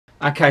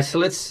Okay, so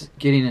let's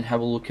get in and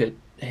have a look at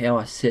how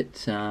I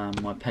set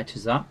my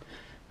patches up.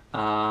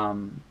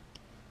 Probably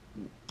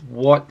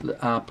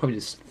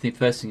the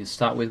first thing to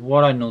start with,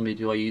 what I normally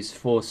do, I use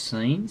 4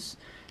 scenes.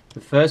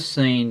 The first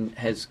scene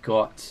has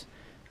got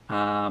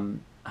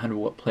 100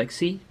 watt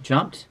plexi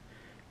jumped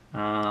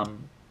in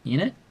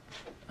it.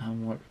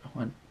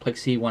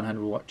 Plexi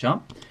 100 watt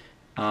jump,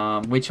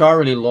 which I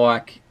really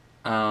like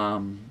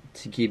to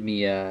give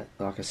me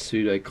like a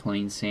pseudo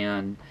clean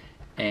sound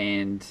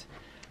and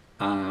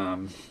a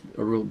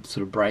real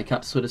sort of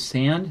breakup sort of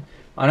sound.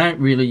 I don't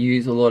really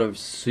use a lot of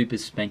super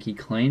spanky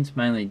cleans,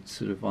 mainly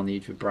sort of on the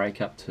edge of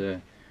breakup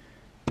to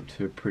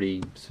a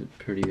pretty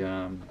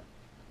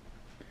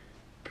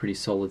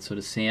solid sort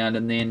of sound.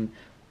 And then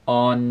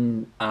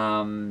on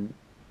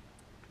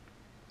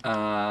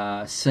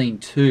scene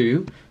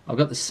 2, I've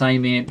got the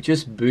same amp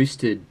just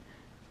boosted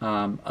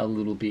a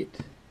little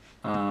bit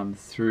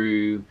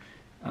through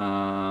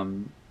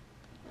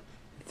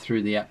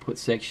the output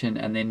section,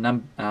 and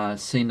then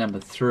scene number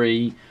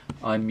 3,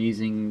 I'm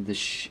using the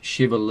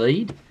shiver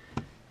lead,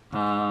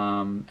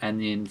 and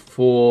then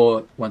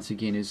 4 once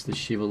again is the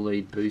shiver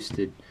lead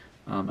boosted,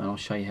 and I'll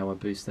show you how I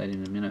boost that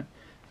in a minute.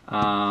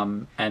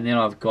 And then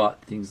I've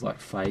got things like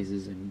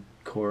phases and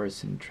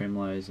chorus and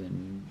tremolos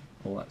and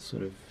all that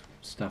sort of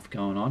stuff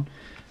going on.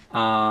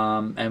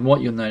 And what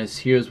you'll notice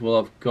here as well,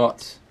 I've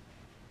got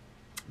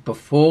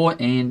before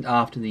and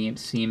after the amp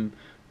sim,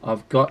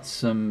 I've got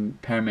some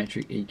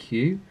parametric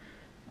EQ,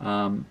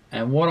 and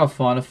what I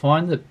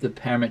find that the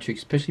parametric,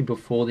 especially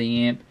before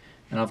the amp,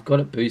 and I've got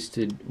it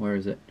boosted, where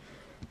is it?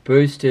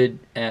 Boosted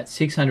at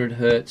 600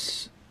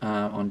 Hertz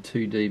on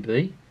 2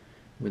 dB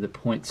with a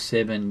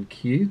 0.7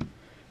 Q,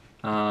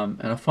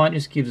 and I find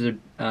this gives a,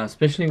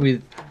 especially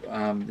with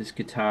this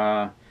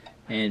guitar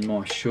and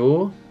my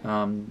Shure,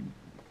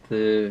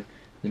 the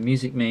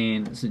Music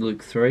Man, this is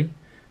Luke 3.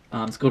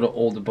 It's got an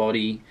alder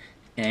body,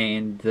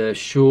 and the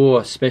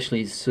Shure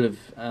especially is sort of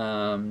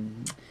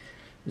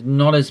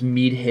not as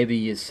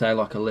mid-heavy as say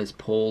like a Les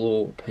Paul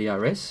or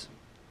PRS.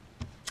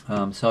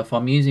 So if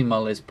I'm using my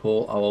Les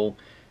Paul, I will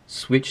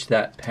switch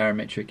that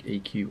parametric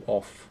EQ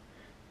off,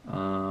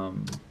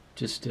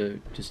 just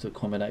to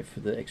accommodate for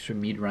the extra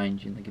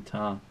mid-range in the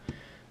guitar,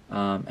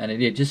 and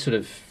it just sort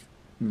of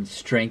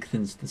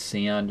strengthens the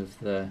sound of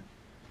the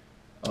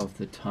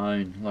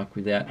tone, like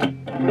without,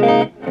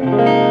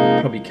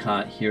 probably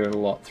can't hear it a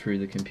lot through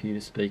the computer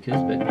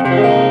speakers, but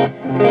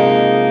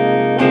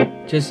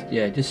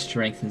just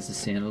strengthens the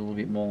sound a little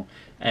bit more.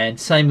 And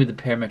same with the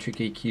parametric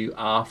EQ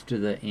after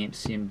the amp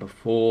sim,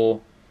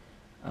 before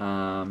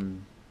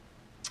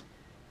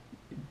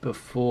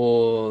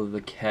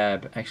the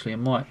cab. Actually, I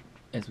might,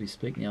 as we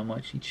speak now, I might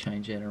actually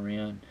change that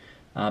around,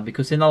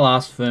 because in the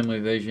last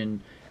firmware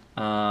version,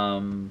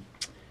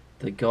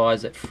 the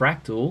guys at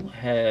Fractal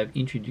have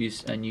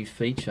introduced a new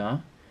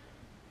feature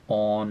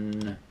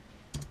on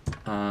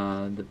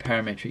the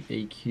parametric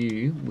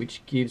EQ,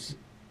 which gives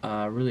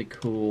a really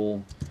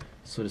cool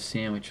sort of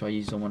sound, which I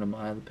used on one of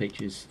my other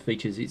features.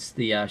 It's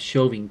the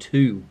shelving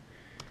 2,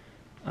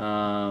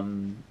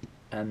 and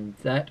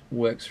that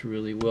works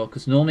really well,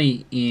 because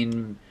normally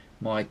in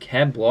my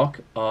cab block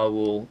I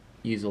will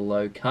use a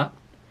low cut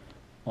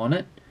on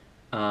it,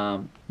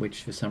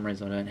 which for some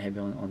reason I don't have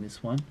on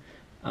this one.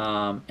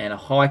 And a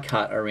high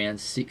cut around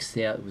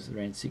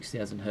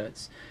 6,000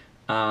 hertz,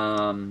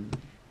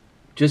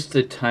 just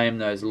to tame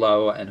those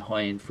lower and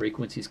high end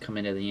frequencies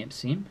coming out of the amp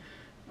sim.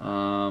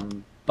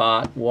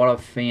 But what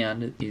I've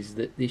found is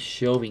that this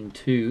shelving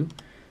 2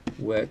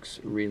 works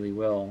really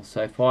well.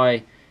 So if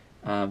I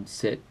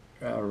set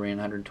around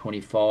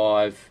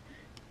 125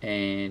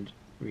 and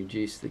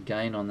reduce the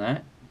gain on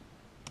that,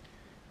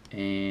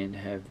 and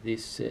have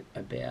this set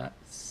about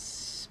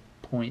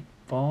 0.5,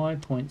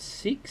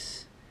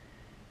 0.6,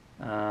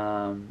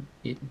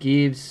 it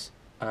gives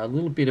a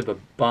little bit of a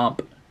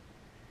bump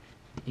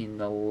in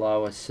the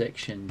lower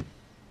section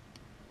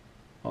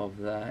of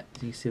that.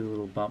 You see the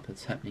little bump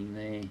that's happening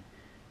there,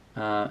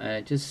 and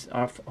it just,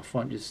 I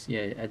find just,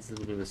 yeah, it adds a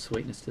little bit of a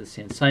sweetness to the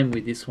sound. Same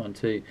with this one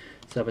too.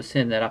 So if I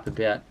send that up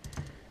about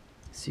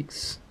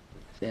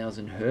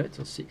 6,000 hertz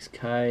or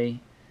 6K,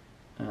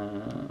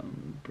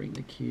 bring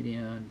the Q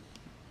down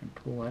and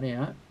pull that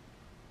out.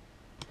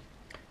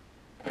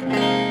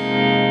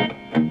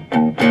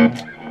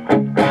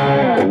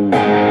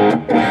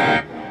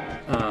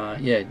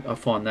 Yeah, I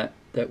find that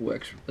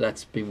works.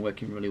 That's been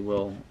working really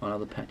well on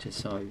other patches.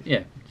 So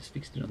yeah, just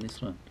fixed it on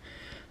this one.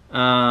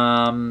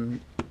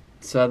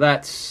 So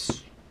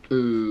that's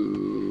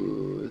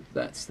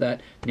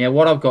that. Now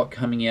what I've got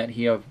coming out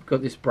here, I've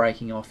got this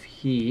breaking off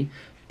here.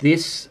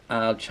 This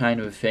chain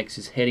of effects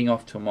is heading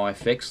off to my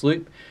effects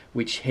loop,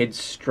 which heads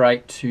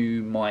straight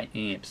to my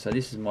amp. So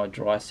this is my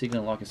dry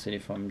signal. Like I said,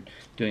 if I'm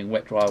doing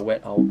wet, dry,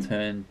 wet, I'll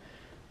turn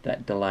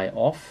that delay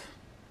off.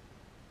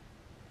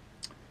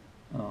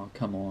 Oh,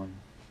 come on.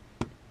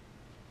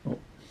 Oh,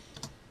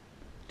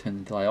 turn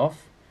the delay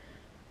off.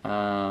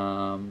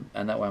 And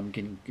that way I'm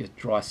getting a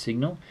dry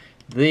signal.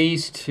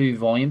 These two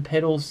volume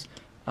pedals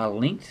are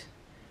linked,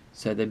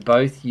 so they're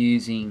both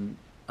using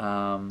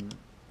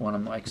one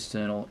of my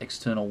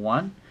external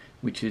one,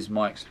 which is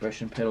my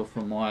expression pedal for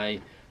my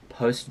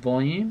post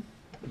volume.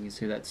 You can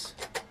see that's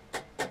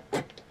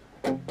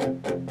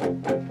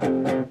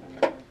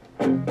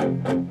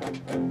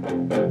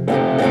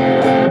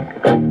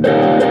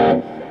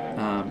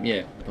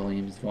yeah,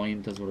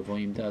 volume does what a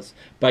volume does.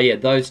 But yeah,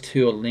 those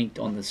two are linked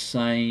on the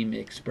same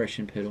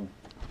expression pedal,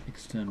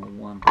 external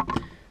one.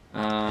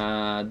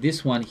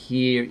 This one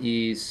here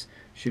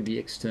should be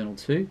external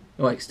 2,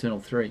 or external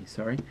 3,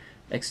 sorry.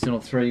 External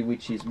 3,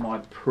 which is my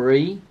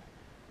pre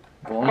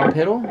volume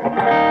pedal. So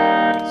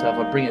if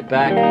I bring it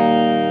back,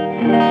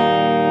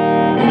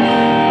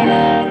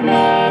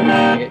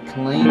 I get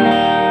clean,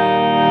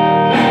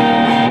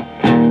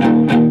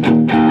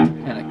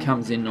 and it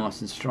comes in nice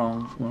and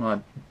strong when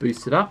I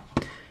boost it up.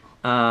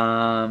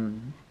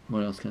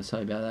 What else can I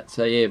say about that?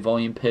 So yeah,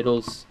 volume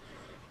pedals.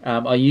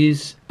 I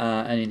use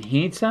an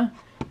enhancer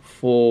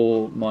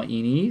for my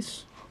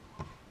in-ears,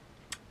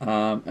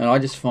 and I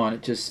just find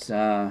it just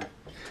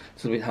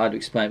it's a little bit hard to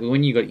explain, but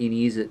when you've got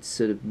in-ears, it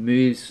sort of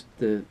moves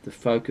the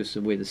focus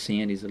of where the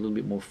sound is a little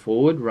bit more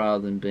forward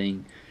rather than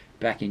being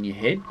back in your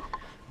head,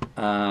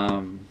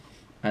 and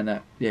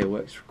that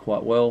works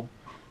quite well.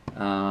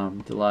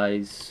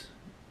 Delays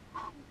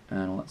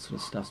and all that sort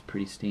of stuff's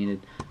pretty standard.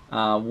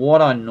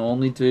 What I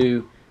normally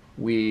do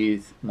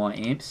with my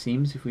amp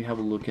sims, if we have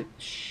a look at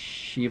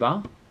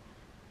Shiva,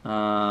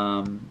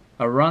 I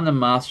run the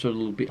master a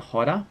little bit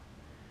hotter,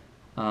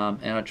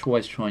 and I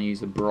always try and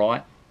use a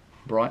bright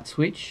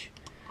switch,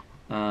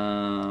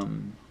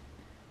 and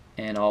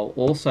I'll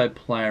also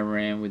play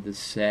around with the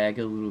sag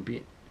a little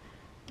bit,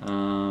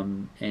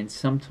 and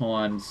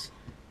sometimes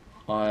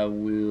I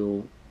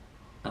will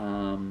where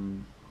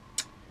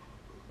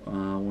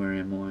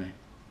am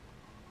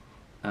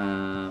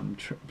I?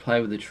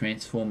 Play with the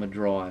transformer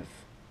drive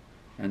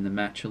and the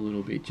match a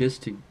little bit,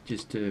 just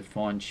to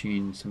fine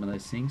tune some of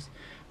those things.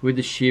 With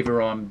the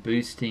Shiva, I'm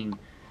boosting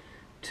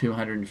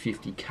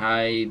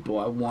 250k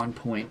by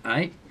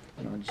 1.8,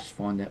 and I just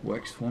find that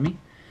works for me.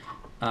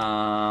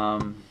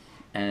 And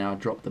I'll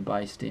drop the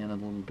bass down a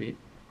little bit.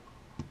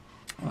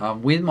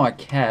 With my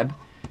cab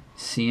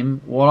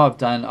sim, what I've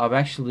done, I've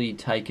actually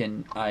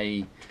taken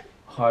a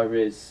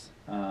high-res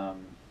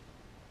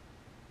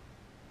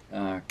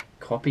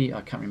copy.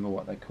 I can't remember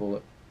what they call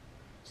it.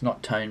 It's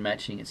not tone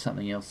matching. It's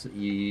something else that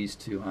you use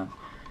to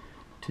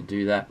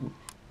do that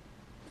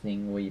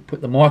thing where you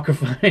put the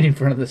microphone in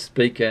front of the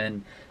speaker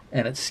and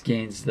it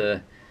scans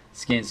the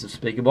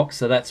speaker box.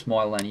 So that's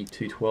my Laney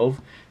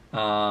 212,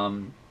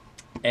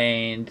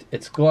 and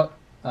it's got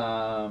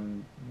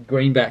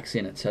greenbacks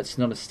in it, so it's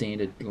not a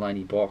standard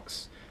Laney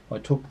box. I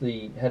took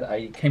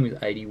came with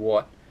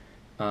 80-watt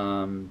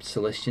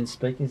Celestion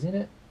speakers in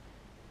it,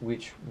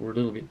 which were a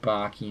little bit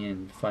barky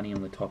and funny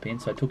on the top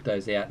end, so I took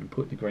those out and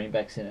put the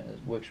greenbacks in it, and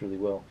it works really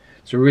well.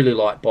 It's a really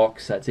light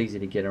box, so it's easy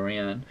to get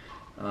around,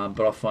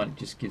 but I find it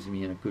just gives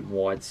me a good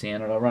wide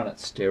sound, and I run it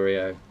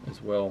stereo as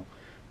well.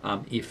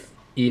 If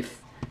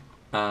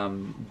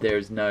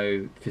there's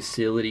no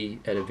facility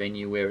at a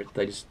venue where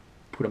they just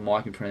put a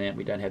mic in front of the amp,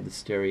 we don't have the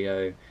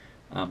stereo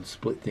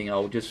split thing,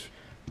 I'll just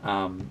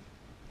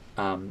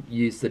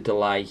use the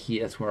delay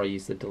here. That's where I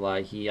use the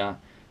delay here,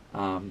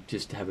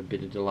 just to have a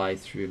bit of delay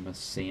through my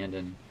sound,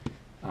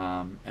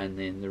 and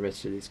then the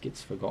rest of this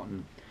gets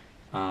forgotten.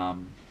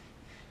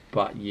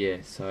 But yeah,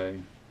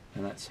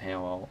 and that's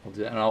how I'll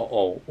do that. And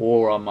I'll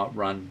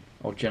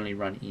generally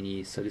run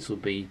in-ears, so this will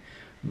be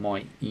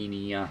my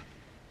in-ear,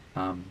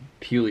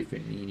 purely for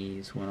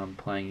in-ears when I'm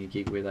playing a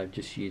gig where they're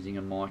just using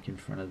a mic in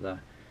front of the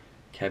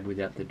cab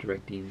without the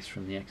direct ins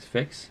from the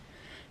XFX.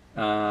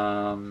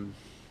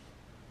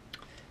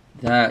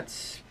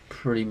 That's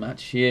pretty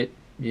much it.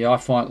 Yeah, I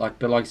find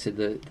but like I said,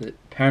 the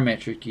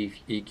parametric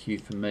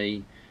EQ for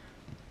me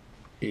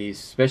is,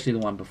 especially the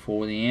one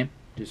before the amp,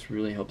 just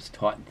really helps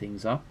tighten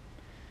things up.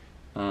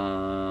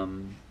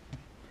 And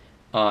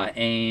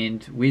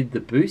with the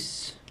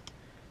boosts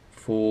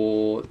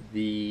for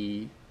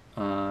the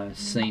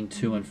scene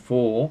 2 and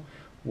 4,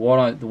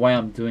 the way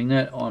I'm doing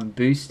that, I'm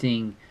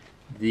boosting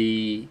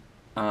the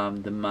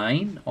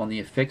main on the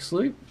effects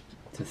loop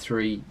to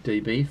 3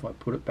 dB. If I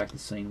put it back to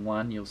scene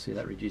 1, you'll see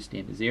that reduced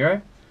down to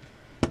 0.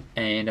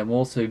 And I'm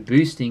also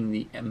boosting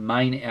the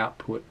main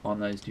output on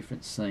those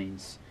different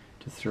scenes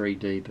to 3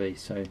 dB.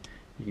 So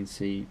you can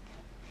see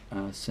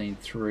scene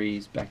 3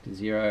 is back to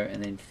 0,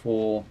 and then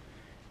 4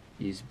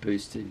 is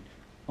boosted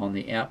on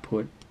the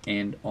output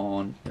and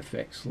on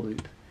effects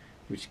loop,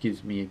 which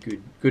gives me a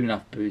good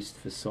enough boost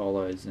for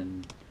solos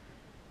and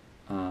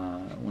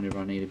whenever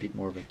I need a bit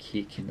more of a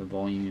kick in the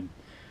volume.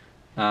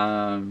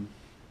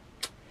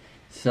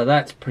 So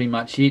that's pretty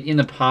much it. In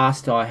the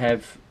past, I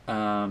have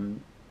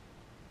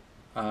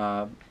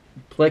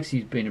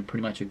Plexi's been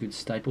pretty much a good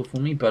staple for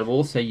me, but I've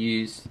also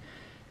used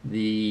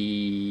the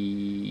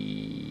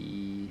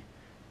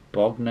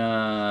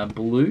Bogner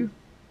Blue,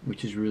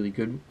 which is really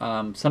good.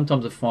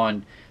 Sometimes I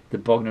find the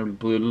Bogner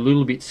Blue a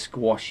little bit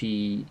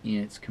squashy in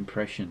its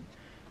compression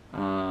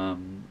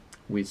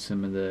with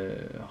some of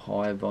the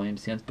higher volume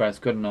sounds, but it's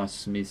got a nice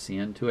smooth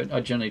sound to it.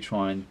 I generally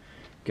try and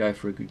go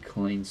for a good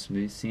clean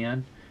smooth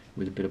sound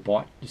with a bit of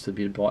bite, just a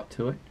bit of bite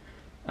to it.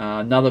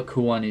 Another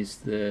cool one is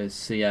the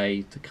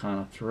CA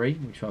Takana 3,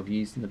 which I've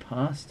used in the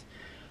past.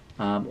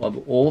 I've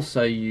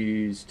also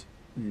used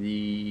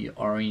the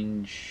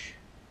orange,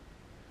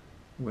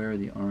 where are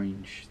the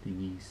orange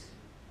thingies?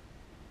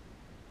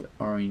 The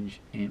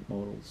orange amp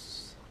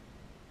models.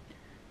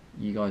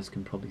 You guys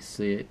can probably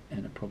see it,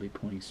 and it's probably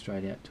pointing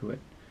straight out to it.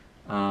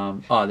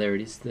 Oh, there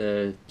it is,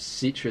 the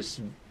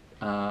Citrus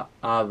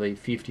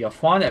RV50. I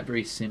find that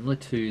very similar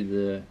to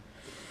the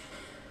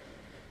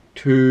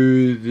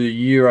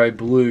Euro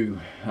Blue,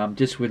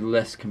 just with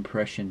less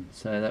compression.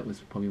 So that was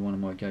probably one of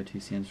my go-to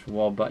sounds for a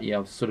while. But yeah,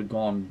 I've sort of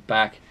gone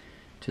back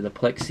to the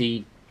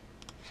Plexi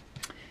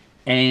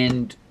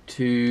and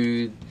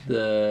to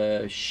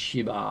the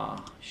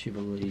Shiva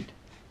lead.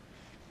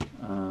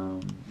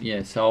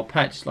 Yeah, so I'll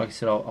patch, like I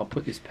said, I'll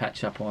put this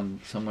patch up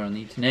on somewhere on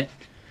the internet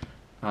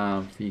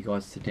for you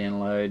guys to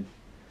download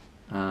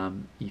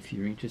if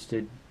you're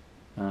interested,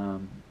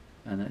 and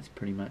that's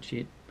pretty much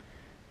it.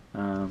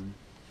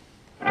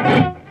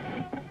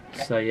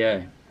 So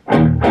yeah,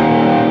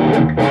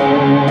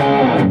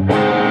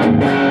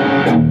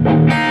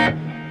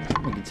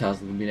 the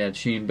guitar's a little bit out of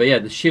tune, but yeah,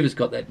 the Shiva's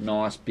got that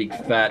nice big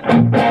fat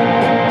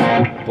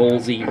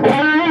ballsy.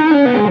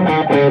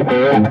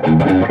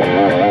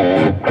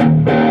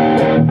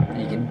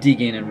 You can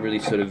dig in and really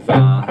sort of you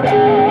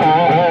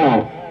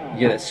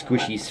get that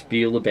squishy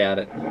feel about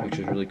it, which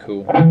is really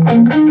cool.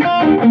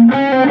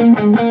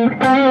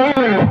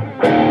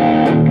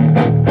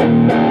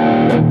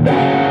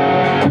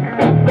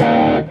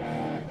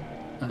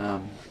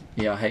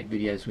 Yeah, I hate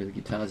videos where the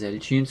guitar's out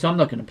of tune, so I'm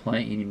not going to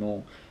play it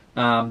anymore.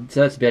 So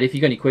that's about it. If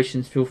you've got any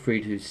questions, feel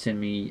free to send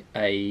me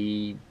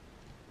a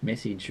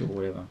message or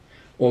whatever.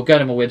 Or go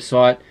to my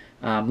website,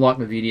 like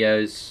my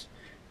videos.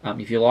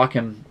 If you like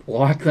them,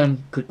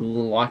 click the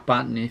little like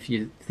button. If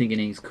you think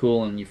anything's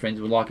cool and your friends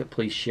would like it,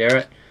 please share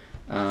it.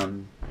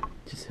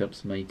 Just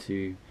helps me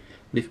to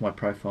lift my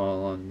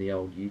profile on the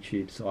old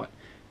YouTube site.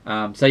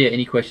 So yeah,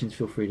 any questions,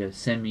 feel free to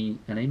send me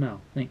an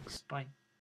email. Thanks. Bye.